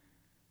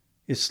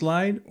Is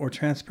slide or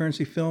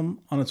transparency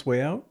film on its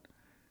way out?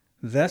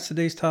 That's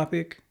today's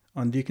topic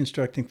on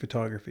Deconstructing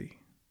Photography.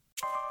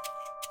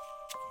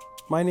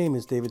 My name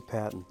is David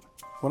Patton.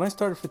 When I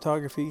started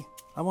photography,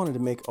 I wanted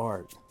to make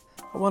art.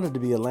 I wanted to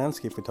be a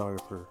landscape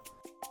photographer.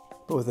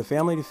 But with a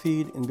family to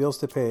feed and bills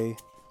to pay,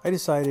 I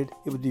decided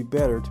it would be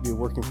better to be a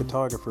working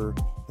photographer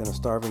than a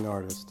starving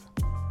artist.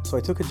 So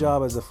I took a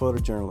job as a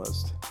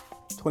photojournalist.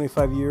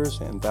 25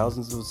 years and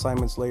thousands of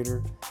assignments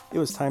later, it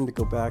was time to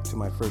go back to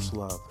my first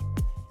love.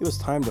 It was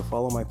time to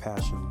follow my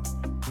passion.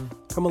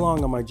 Come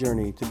along on my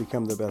journey to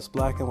become the best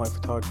black and white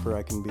photographer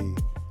I can be.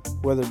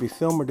 Whether it be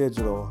film or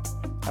digital,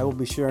 I will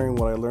be sharing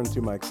what I learned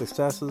through my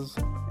successes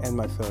and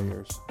my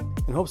failures,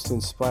 in hopes to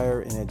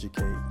inspire and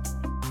educate.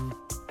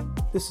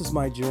 This is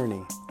my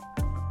journey.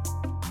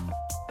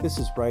 This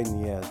is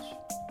Brighten the Edge.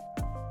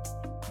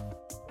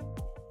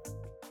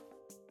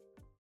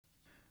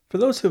 For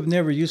those who have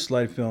never used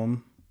slide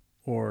film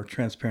or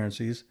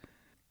transparencies,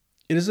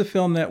 it is a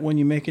film that when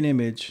you make an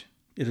image,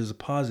 it is a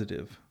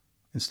positive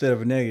instead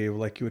of a negative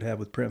like you would have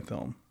with print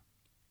film.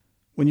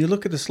 When you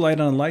look at the slide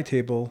on a light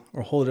table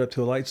or hold it up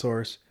to a light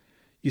source,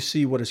 you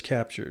see what is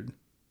captured.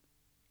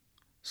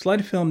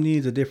 Slide film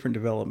needs a different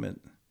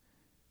development.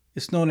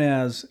 It's known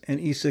as an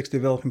E6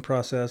 developing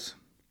process,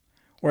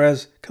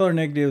 whereas color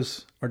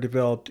negatives are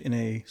developed in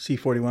a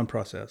C41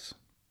 process.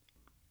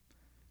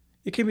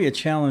 It can be a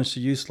challenge to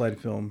use slide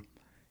film.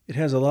 It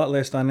has a lot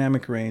less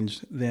dynamic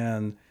range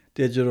than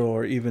digital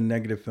or even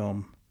negative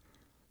film.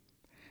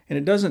 And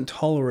it doesn't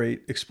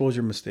tolerate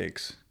exposure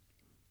mistakes.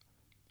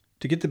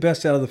 To get the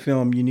best out of the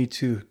film, you need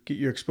to get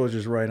your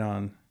exposures right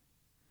on.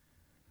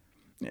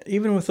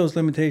 Even with those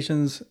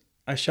limitations,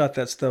 I shot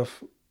that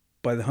stuff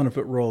by the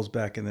 100-foot rolls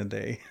back in the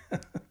day.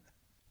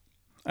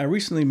 I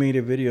recently made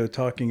a video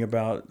talking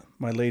about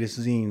my latest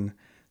zine,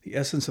 The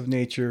Essence of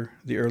Nature,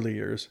 The Early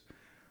Years,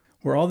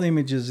 where all the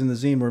images in the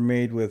zine were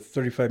made with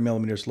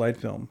 35mm slide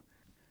film.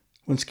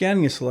 When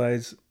scanning the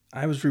slides,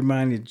 I was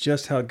reminded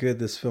just how good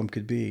this film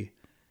could be.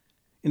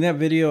 In that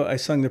video, I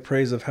sung the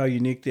praise of how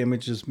unique the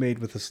images made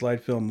with the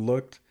slide film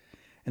looked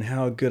and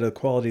how good a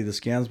quality the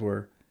scans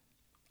were.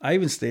 I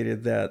even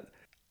stated that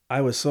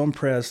I was so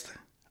impressed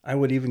I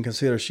would even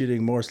consider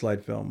shooting more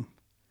slide film.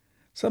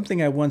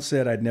 Something I once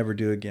said I'd never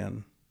do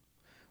again.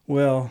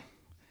 Well,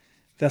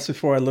 that's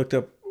before I looked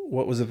up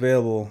what was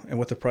available and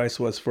what the price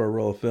was for a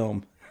roll of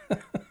film.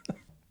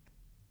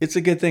 It's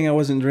a good thing I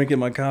wasn't drinking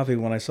my coffee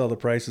when I saw the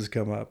prices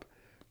come up.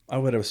 I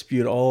would have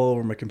spewed all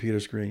over my computer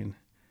screen.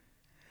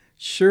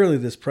 Surely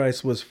this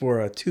price was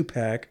for a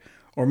 2-pack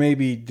or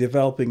maybe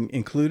developing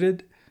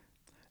included?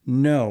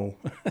 No.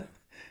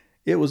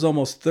 It was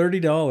almost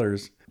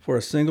 $30 for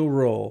a single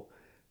roll,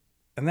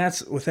 and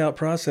that's without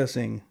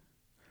processing.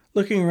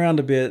 Looking around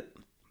a bit,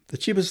 the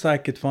cheapest I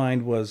could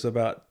find was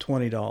about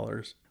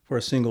 $20 for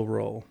a single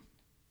roll.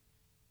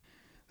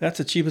 That's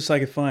the cheapest I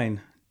could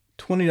find,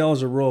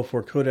 $20 a roll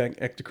for Kodak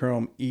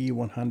Ektachrome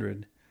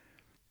E100.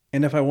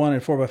 And if I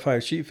wanted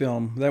 4x5 sheet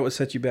film, that would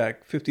set you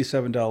back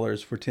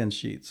 $57 for 10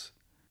 sheets.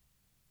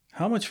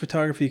 How much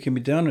photography can be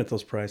done at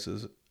those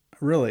prices?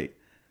 Really,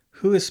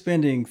 who is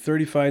spending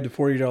 $35 to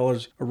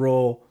 $40 a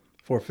roll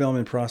for film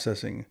and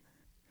processing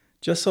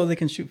just so they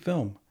can shoot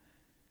film?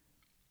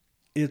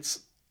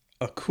 It's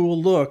a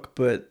cool look,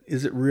 but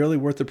is it really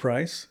worth the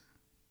price?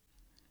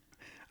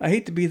 I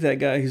hate to be that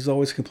guy who's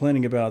always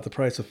complaining about the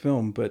price of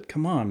film, but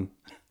come on.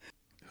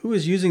 Who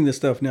is using this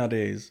stuff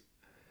nowadays?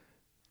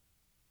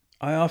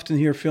 I often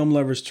hear film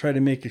lovers try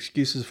to make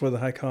excuses for the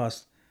high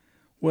cost.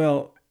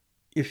 Well,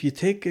 if you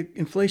take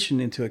inflation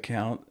into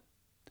account,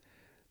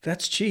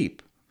 that's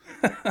cheap.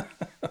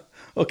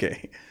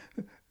 Okay,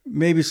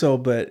 maybe so,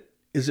 but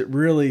is it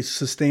really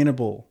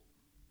sustainable?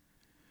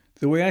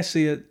 The way I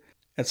see it,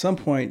 at some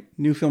point,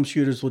 new film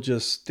shooters will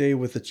just stay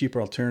with the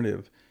cheaper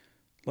alternative,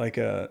 like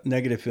a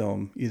negative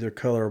film, either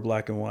color or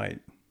black and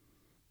white.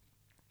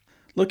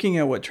 Looking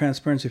at what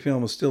transparency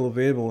film is still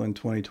available in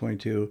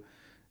 2022,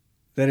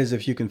 that is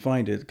if you can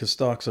find it, because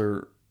stocks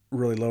are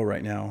really low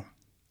right now.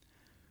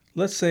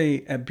 Let's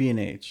say at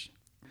B&H,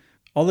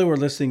 all they were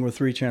listing were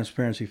 3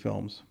 transparency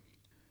films.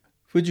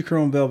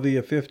 Fujichrome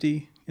Velvia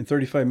 50 in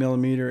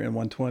 35mm and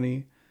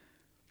 120,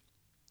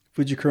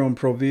 Fujichrome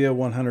Provia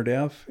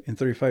 100F in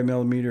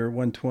 35mm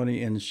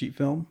 120 and sheet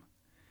film,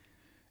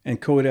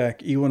 and Kodak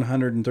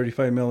E100 in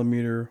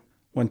 35mm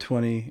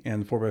 120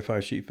 and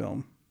 4x5 sheet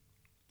film.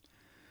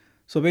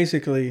 So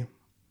basically,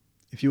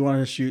 if you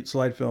want to shoot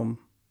slide film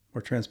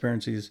or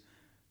transparencies,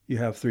 you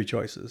have 3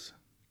 choices.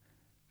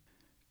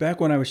 Back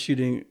when I was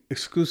shooting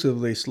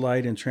exclusively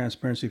slide and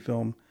transparency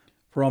film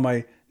for all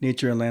my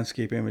nature and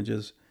landscape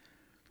images,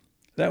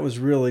 that was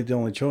really the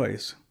only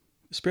choice,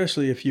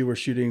 especially if you were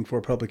shooting for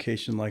a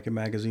publication like a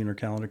magazine or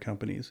calendar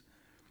companies.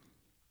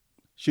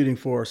 Shooting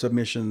for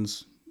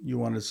submissions, you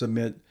wanted to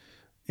submit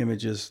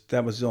images,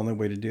 that was the only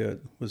way to do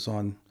it, was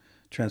on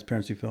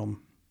transparency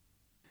film.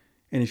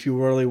 And if you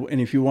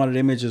wanted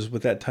images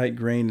with that tight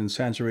grain and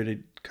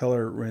saturated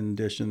color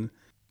rendition,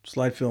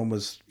 slide film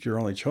was your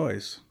only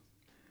choice.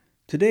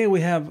 Today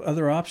we have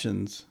other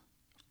options.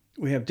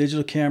 We have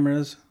digital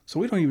cameras, So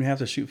we don't even have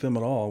to shoot film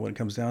at all when it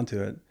comes down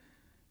to it.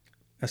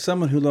 As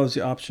someone who loves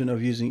the option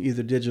of using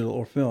either digital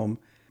or film,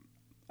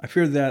 I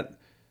fear that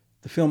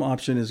the film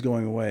option is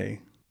going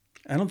away.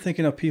 I don't think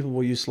enough people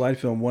will use slide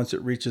film once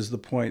it reaches the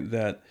point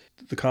that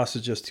the cost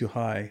is just too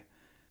high.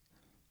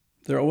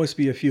 There will always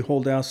be a few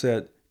holdouts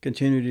that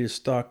continue to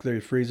stock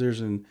their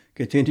freezers and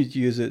continue to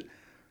use it,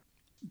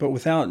 but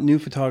without new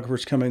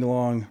photographers coming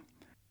along,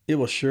 it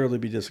will surely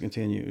be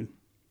discontinued.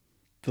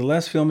 The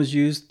less film is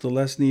used, the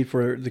less need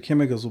for the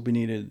chemicals will be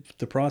needed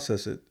to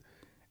process it.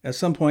 At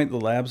some point, the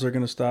labs are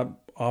going to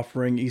stop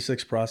offering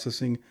E6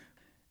 processing.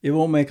 It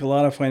won't make a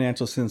lot of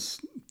financial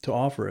sense to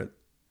offer it.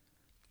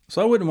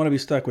 So I wouldn't want to be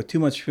stuck with too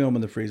much film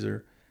in the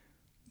freezer.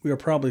 We are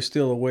probably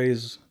still a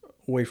ways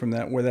away from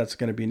that where that's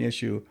going to be an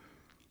issue,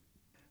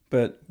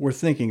 but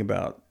worth thinking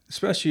about,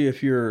 especially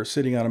if you're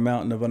sitting on a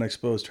mountain of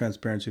unexposed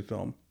transparency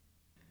film.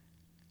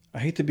 I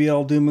hate to be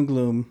all doom and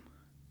gloom.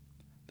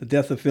 The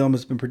death of film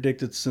has been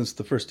predicted since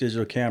the first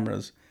digital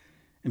cameras,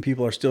 and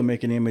people are still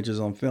making images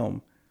on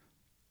film.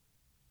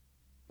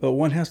 But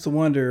one has to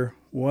wonder,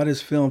 what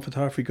is film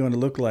photography going to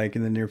look like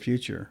in the near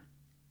future?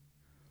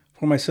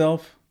 For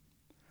myself,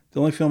 the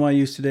only film I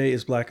use today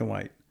is black and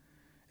white,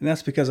 and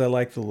that's because I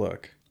like the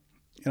look,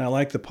 and I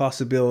like the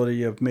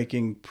possibility of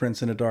making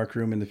prints in a dark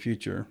room in the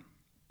future.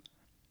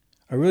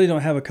 I really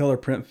don't have a color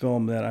print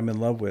film that I'm in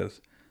love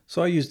with,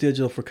 so I use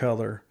digital for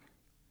color,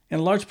 and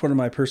a large part of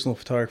my personal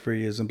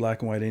photography is in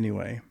black and white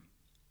anyway.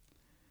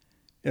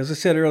 As I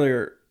said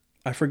earlier,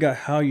 I forgot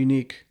how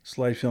unique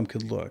slide film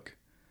could look.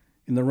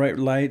 In the right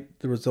light,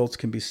 the results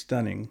can be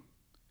stunning.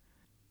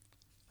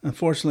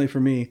 Unfortunately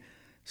for me,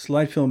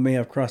 slide film may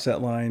have crossed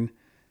that line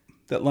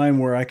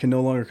where I can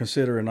no longer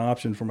consider an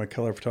option for my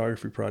color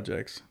photography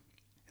projects.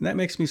 And that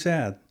makes me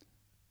sad.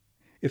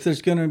 If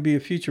there's going to be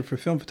a future for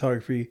film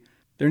photography,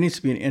 there needs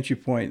to be an entry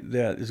point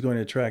that is going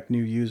to attract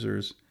new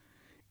users.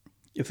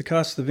 If the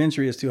cost of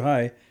entry is too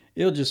high,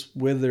 it'll just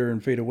wither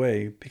and fade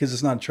away because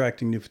it's not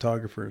attracting new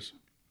photographers.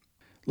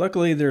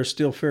 Luckily, there are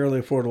still fairly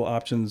affordable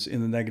options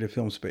in the negative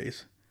film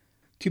space.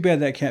 Too bad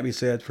that can't be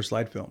said for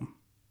slide film.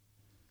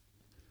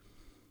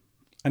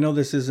 I know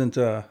this isn't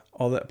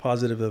all that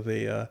positive of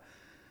a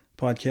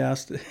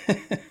podcast.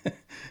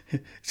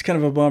 It's kind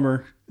of a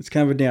bummer. It's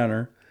kind of a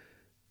downer.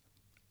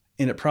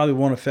 And it probably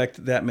won't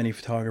affect that many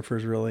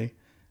photographers, really.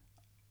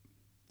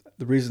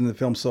 The reason the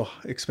film's so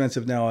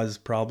expensive now is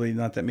probably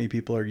not that many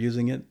people are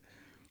using it.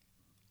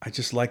 I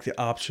just like the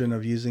option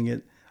of using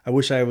it. I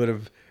wish I would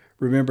have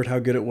remembered how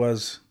good it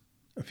was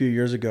a few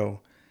years ago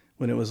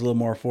when it was a little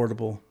more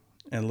affordable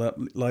and a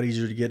lot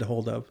easier to get a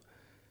hold of.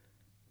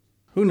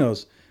 Who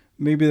knows?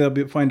 Maybe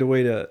they'll find a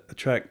way to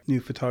attract new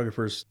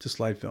photographers to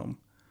slide film.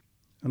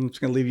 I'm just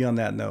going to leave you on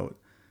that note.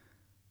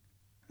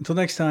 Until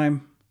next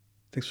time,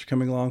 thanks for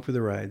coming along for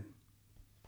the ride.